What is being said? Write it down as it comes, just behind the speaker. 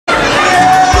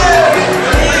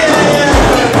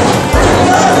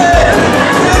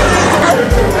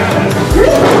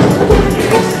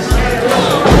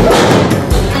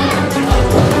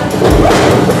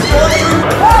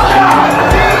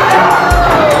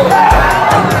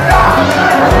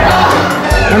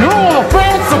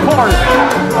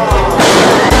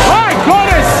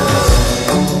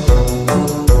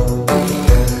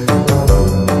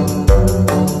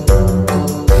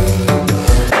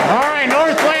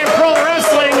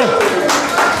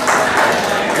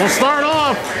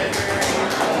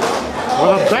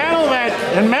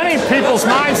many people's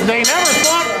minds they never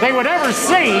thought they would ever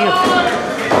see.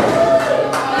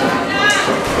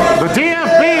 The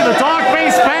DFB, the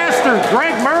dog-faced bastard,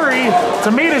 Greg Murray,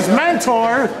 to meet his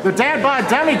mentor, the dad bod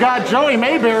demigod Joey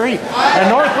Mayberry, at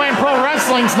Northland Pro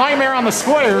Wrestling's Nightmare on the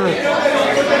Square.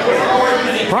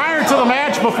 Prior to the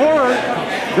match, before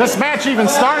this match even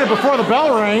started, before the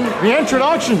bell rang, the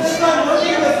introductions.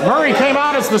 Murray came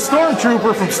out as the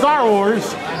Stormtrooper from Star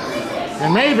Wars,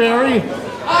 and Mayberry,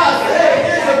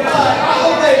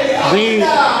 the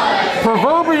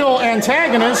proverbial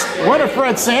antagonist,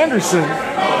 Winifred Sanderson.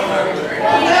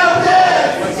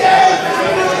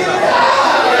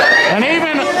 And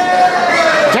even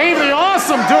Dave the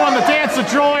Awesome doing the dance of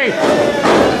joy,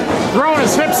 throwing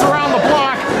his hips around the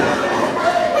block.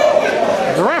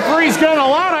 The referee's getting a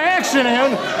lot of action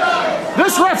in.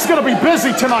 This ref's going to be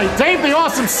busy tonight. Dave the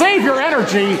Awesome, save your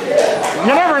energy. You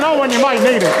never know when you might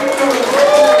need it.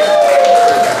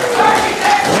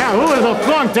 Yeah, who would have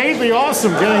thought Dave the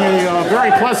Awesome getting a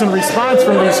very pleasant response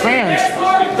from these fans.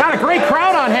 Got a great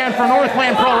crowd on hand for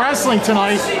Northland Pro Wrestling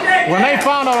tonight. When they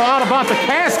found out about the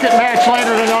casket match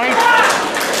later tonight,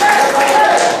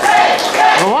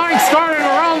 the line started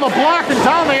around the block and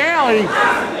down the alley.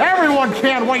 Everyone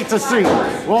can't wait to see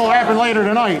what will happen later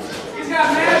tonight.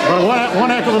 But one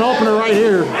heck of an opener right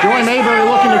here. Joey Mayberry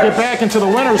looking to get back into the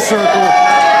winner's circle.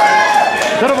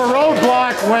 Bit of a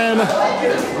roadblock when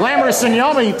Glamorous and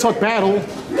Yummy took battle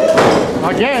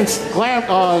against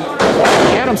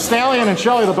Adam Stallion and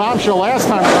Shelley the Bombshell last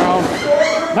time around.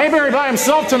 Mayberry by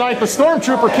himself tonight. The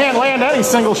Stormtrooper can't land any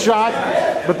single shot.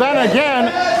 But then again,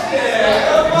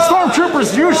 the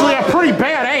Stormtroopers usually have pretty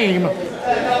bad aim.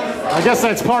 I guess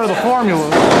that's part of the formula.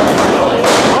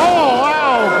 Oh,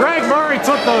 wow. Greg Murray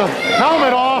took the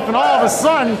helmet off, and all of a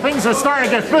sudden, things are starting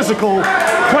to get physical.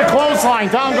 Quick clothesline.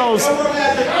 Down goes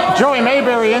Joey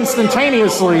Mayberry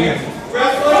instantaneously.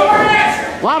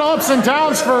 A lot of ups and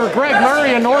downs for Greg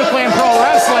Murray and Northland Pro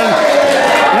Wrestling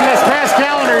in this past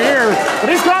calendar year. But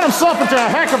he's got himself into a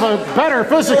heck of a better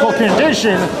physical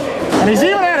condition. And he's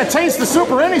even had a taste of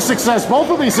Super Indie success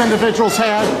both of these individuals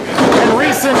had in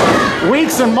recent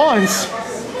weeks and months.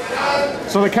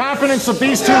 So the confidence of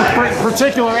these two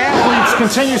particular athletes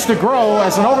continues to grow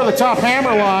as an over-the-top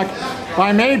hammerlock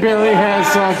by Mayberry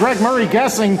has Greg Murray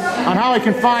guessing on how he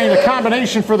can find a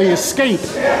combination for the escape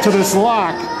to this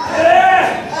lock.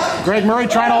 Greg Murray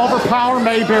trying to overpower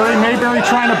Mayberry. Mayberry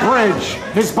trying to bridge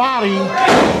his body. And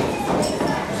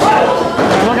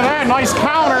look at that, nice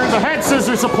counter. The head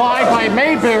scissors applied by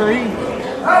Mayberry.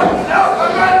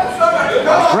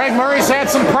 Greg Murray's had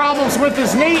some problems with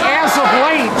his knee as of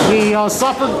late. He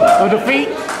suffered a defeat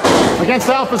against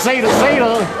Alpha Zeta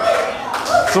Zeta.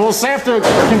 So we'll have to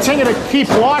continue to keep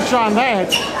watch on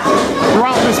that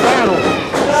throughout this battle.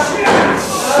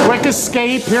 Quick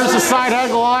escape. Here's a side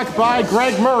headlock by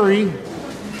Greg Murray.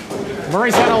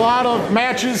 Murray's had a lot of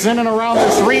matches in and around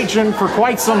this region for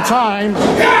quite some time.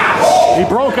 He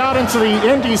broke out into the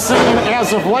indie scene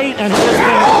as of late, and he has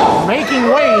been making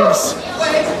waves.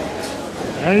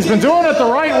 And he's been doing it the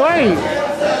right way.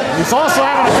 He's also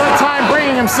having a good time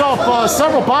bringing himself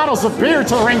several bottles of beer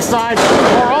to the ringside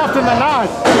more often than not.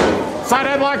 Side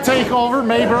headlock takeover.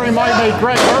 Mayberry might make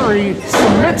Greg Murray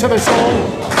submit to this hold.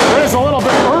 It is a little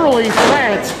bit early for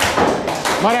that.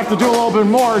 Might have to do a little bit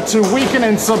more to weaken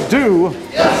and subdue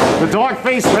the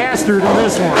dog-faced bastard in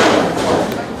this one.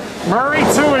 Murray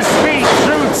to his feet,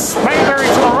 shoots Mayberry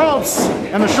to the ropes,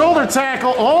 and the shoulder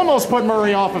tackle almost put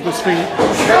Murray off of his feet.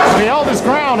 But he held his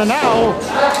ground, and now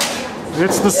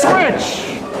it's the switch.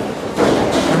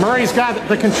 And Murray's got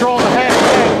the control of the head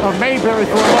of Mayberry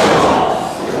for a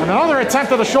moment. And another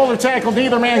attempt at a shoulder tackle,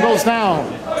 neither man goes down.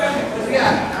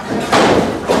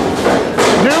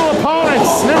 New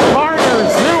opponents, new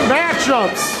partners, new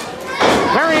matchups.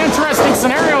 Very interesting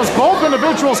scenarios. Both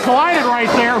individuals collided right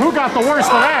there. Who got the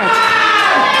worst of that?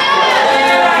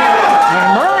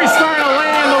 And Murray starting to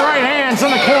land the right hands in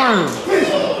the corner.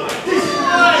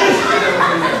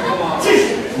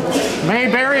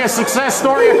 Mayberry, a success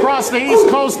story across the East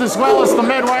Coast as well as the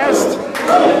Midwest.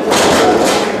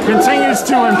 Continues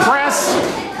to impress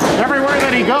everywhere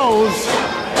that he goes.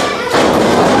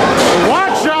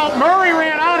 Watch out, Murray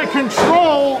ran out of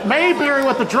control. Mayberry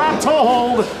with the drop toe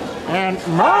hold. And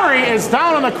Murray is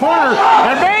down in the corner.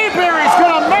 And Mayberry's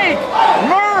going to make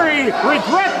Murray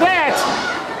regret that.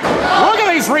 Look at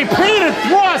these repeated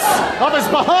thrusts of his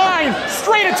behind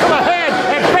straight into the head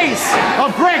and face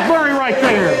of Greg Murray right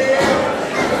there.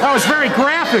 That was very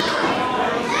graphic.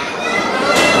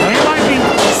 He might be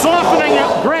softening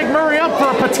Greg Murray up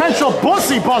for a potential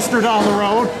bussy buster down the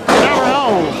road. You never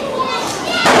know.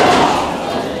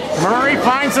 Murray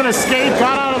finds an escape,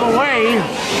 got out of the way,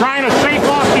 trying to shake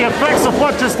off the effects of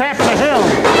what just happened to him.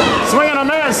 Swing and a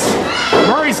miss.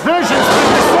 Murray's vision's been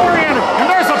disoriented, and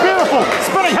there's a beautiful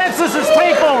spinning head scissors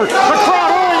takeover. The crowd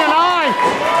rolling an eye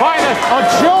by the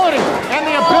agility and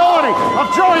the ability of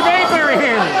Joey Mayberry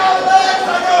here.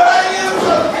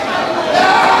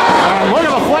 And look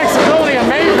at the flexibility of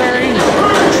Mayberry,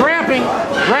 trapping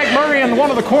Greg Murray in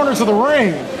one of the corners of the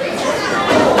ring.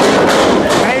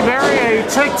 Mayberry, a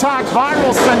TikTok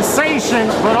viral sensation,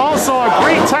 but also a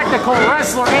great technical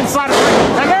wrestler inside of the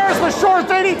ring. And there's the short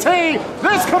DDT.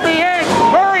 This could be it.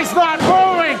 Murray's not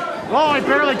moving. Oh, he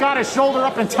barely got his shoulder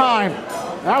up in time.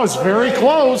 That was very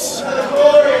close.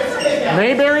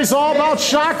 Mayberry's all about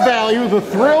shock value, the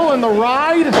thrill and the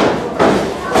ride,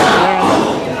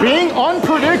 and being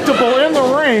unpredictable in the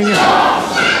ring.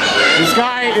 This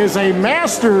guy is a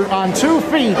master on 2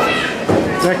 feet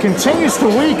that continues to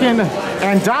weaken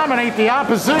and dominate the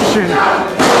opposition.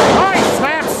 Nice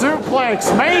snap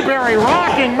suplex. Mayberry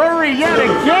rocking Murray yet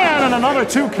again, and another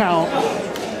 2 count.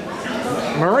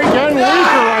 Murray getting weaker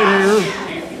right here.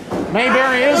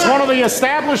 Mayberry is one of the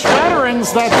established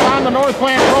veterans that's on the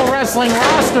Northland Pro Wrestling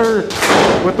roster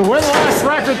with the win-loss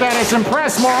record that has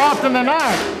impressed more often than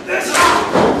not.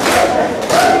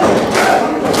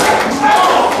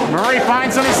 Murray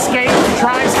finds an escape,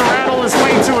 tries to rattle his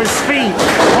way to his feet.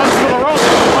 Runs to the rope.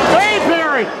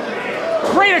 Mayberry!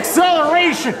 Great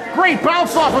acceleration, great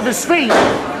bounce off of his feet.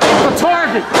 The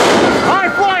target.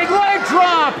 High-flying leg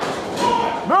drop.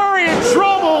 Murray in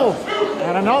trouble.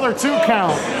 And another 2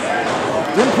 count.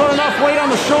 Didn't put enough weight on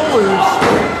the shoulders.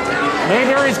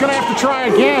 Mayberry's going to have to try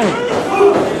again.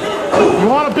 You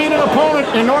want to beat an opponent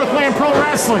in Northland Pro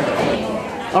Wrestling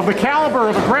of the caliber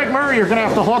of a Greg Murray, you're going to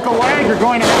have to hook a leg. You're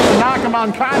going to have to knock him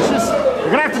unconscious.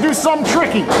 You're going to have to do something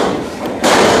tricky.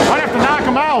 Might have to knock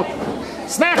him out.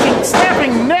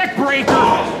 Snapping neck breaker.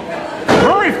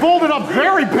 Murray folded up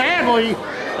very badly.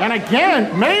 And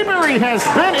again, Mayberry has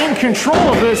been in control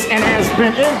of this and has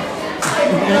been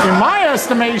in my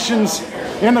estimations,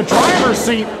 in the driver's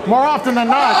seat more often than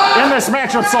not in this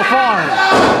matchup so far.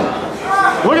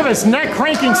 Look at this neck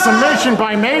cranking submission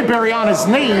by Mayberry on his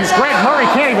knees. Greg Murray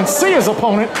can't even see his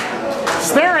opponent,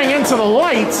 staring into the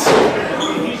lights.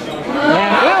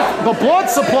 And if the blood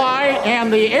supply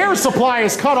and the air supply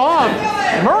is cut off,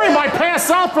 Murray might pass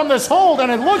out from this hold,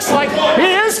 and it looks like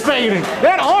he is fading.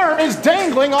 That arm is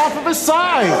dangling off of his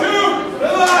side.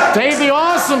 Dave the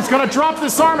Awesome's going to drop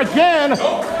this arm again,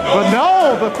 but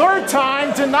no, the 3rd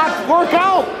time did not work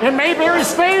out in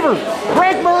Mayberry's favor.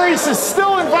 Greg Murray is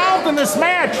still involved in this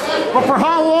match, but for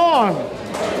how long?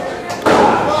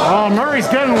 Oh, Murray's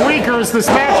getting weaker as this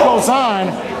match goes on.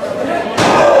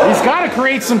 He's got to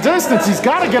create some distance. He's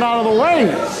got to get out of the way.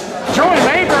 Joey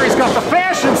Mayberry's got the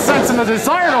fashion sense and the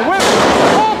desire to win.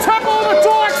 Oh, Temple of the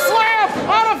Dog Slam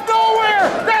out of nowhere.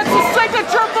 That's the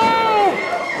signature move.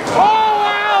 Oh,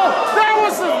 wow. That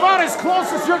was about as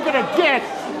close as you're going to get.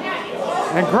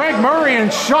 And Greg Murray in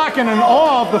shock and in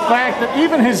awe of the fact that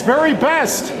even his very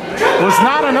best was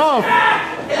not enough.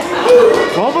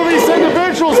 Both of these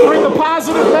individuals bring the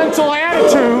positive mental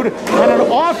attitude and an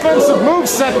offensive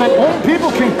moveset that only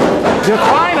people can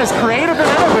define as creative and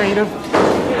innovative.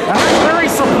 And I'm very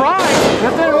surprised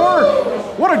it didn't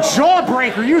work. What a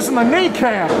jawbreaker using the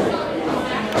kneecap.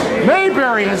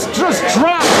 Mayberry has just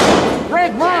dropped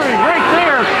Greg Murray right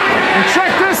there. And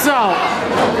check this out.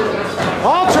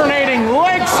 Alternating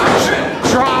legs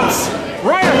drops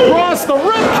right across the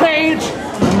rib cage.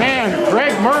 Man,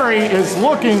 Greg Murray is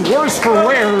looking worse for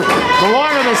wear the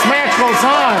longer this match goes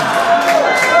on.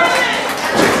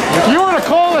 If you were to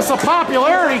call this a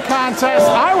popularity contest,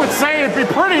 I would say it'd be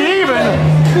pretty even.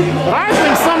 But I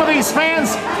think some of these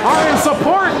fans are in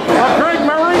support of Greg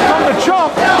Murray from the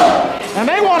jump, and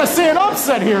they want to see an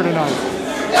upset here tonight.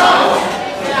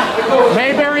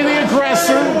 Mayberry the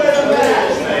aggressor,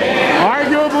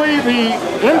 arguably the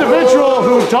individual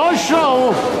who does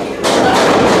show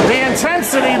the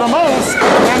intensity the most,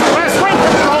 and the best ring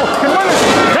control can win this.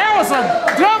 That was a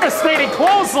devastating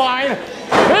clothesline.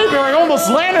 Mayberry almost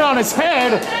landed on his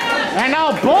head, and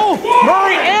now both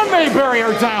Murray and Mayberry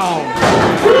are down.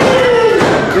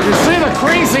 Did you see the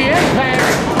crazy impact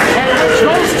at which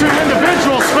those 2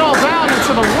 individuals fell down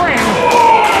into the ring?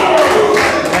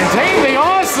 And Dave the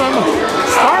Awesome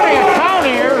starting a count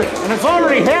here, and it's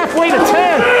already halfway to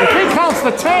 10. If he counts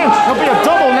to 10, it'll be a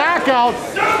double knockout.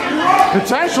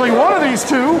 Potentially one of these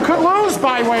 2 could lose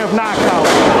by way of knockout.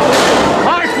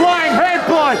 High-flying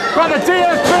headbutt by the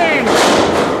DFB,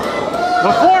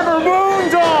 the former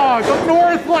Moondog of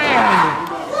Northland.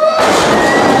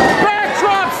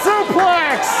 Backdrop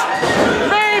suplex.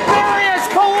 Mayberry has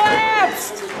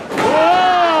collapsed.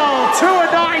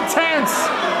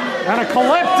 and a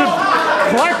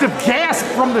collective gasp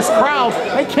from this crowd.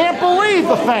 They can't believe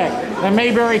the fact that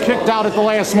Mayberry kicked out at the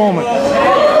last moment.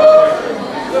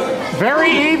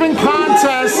 Very even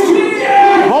contest.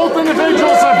 Both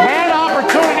individuals have had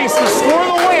opportunities to score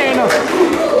the win.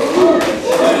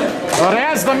 But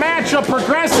as the matchup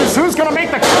progresses, who's going to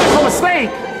make the critical mistake?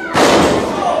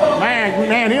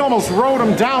 Man, he almost rode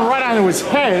him down right onto his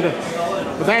head.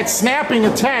 But that snapping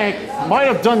attack might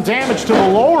have done damage to the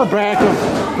lower back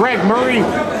of Greg Murray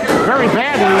very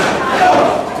badly.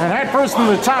 And head first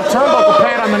into the top turnbuckle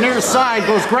pad on the near side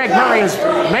goes Greg Murray, as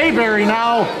Mayberry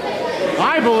now,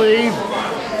 I believe,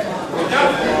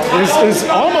 is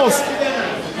almost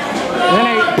in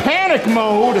a panic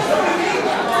mode.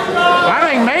 I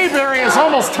think Mayberry has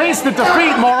almost tasted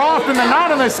defeat more often than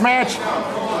not in this match,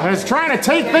 and is trying to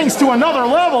take things to another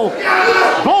level.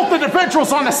 Both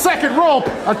individuals on the second rope,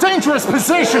 a dangerous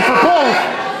position for both.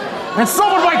 And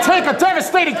someone might take a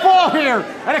devastating fall here,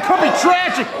 and it could be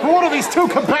tragic for one of these two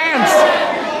combatants.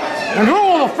 And who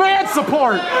will the fans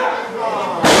support?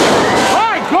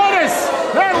 My goodness,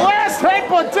 that last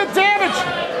headbutt did damage,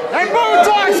 and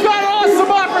Moondog's got an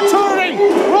awesome opportunity.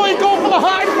 Will he go for the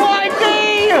high flying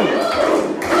knee?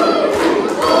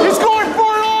 He's going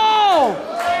for it all.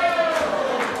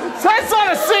 That's on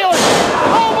the ceiling.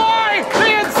 Oh my,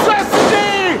 the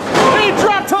incessant. He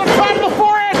dropped to the top of the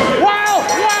forehead. Wow,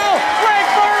 Greg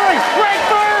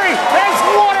Murray has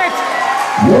won it.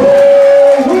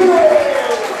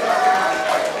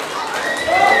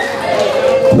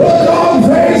 The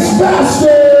dog-faced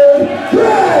bastard,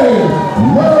 Greg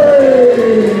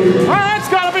Murray. That's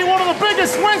got to be one of the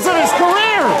biggest wins of his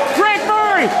career. Greg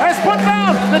Murray has put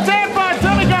down the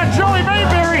Demigod Joey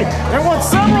Mayberry in what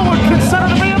several would consider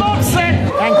to be an upset,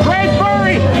 and Greg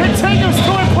Murray continues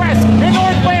to impress in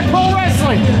Northland Pro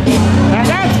Wrestling. And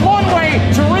that's one way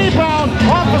to rebound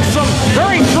off of some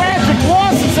very tragic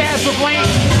losses as of late.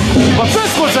 But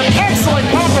this was an excellent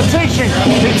competition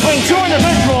between two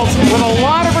individuals with a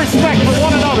lot of respect for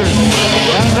one another.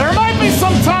 And there might be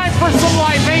some time for some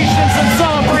libations and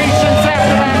celebrations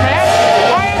after that match.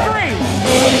 I agree.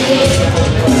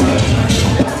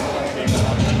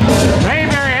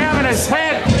 Mayberry having his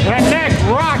head and neck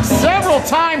rocked several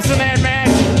times in that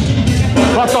match.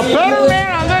 But the better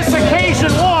man on this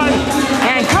occasion won.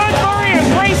 And Greg Murray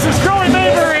embraces Joey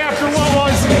Mayberry after what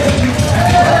was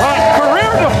a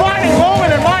career-defining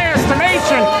moment in my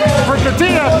estimation for the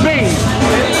DFB.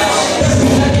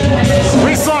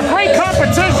 We saw great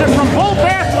competition from both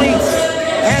athletes,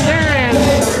 and there is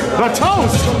the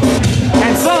toast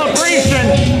and celebration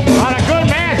on a good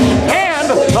match, and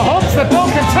the hopes that they'll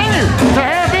continue to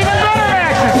have even better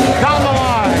matches down the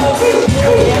line.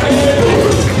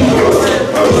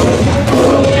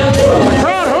 The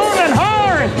crowd hooting and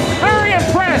hollering, very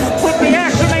impressed with the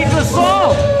action they just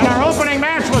saw. And our opening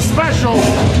match was special,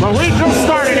 but we just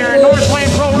started here at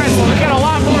Northland Pro Wrestling. We got a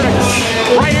lot more to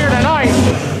right here tonight.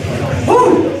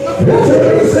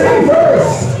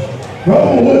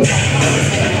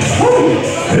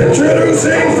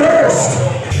 Introducing first.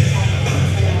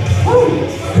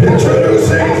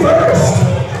 Introducing first.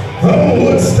 From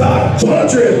Woodstock,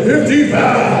 250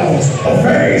 pounds, a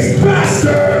face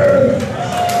bastard.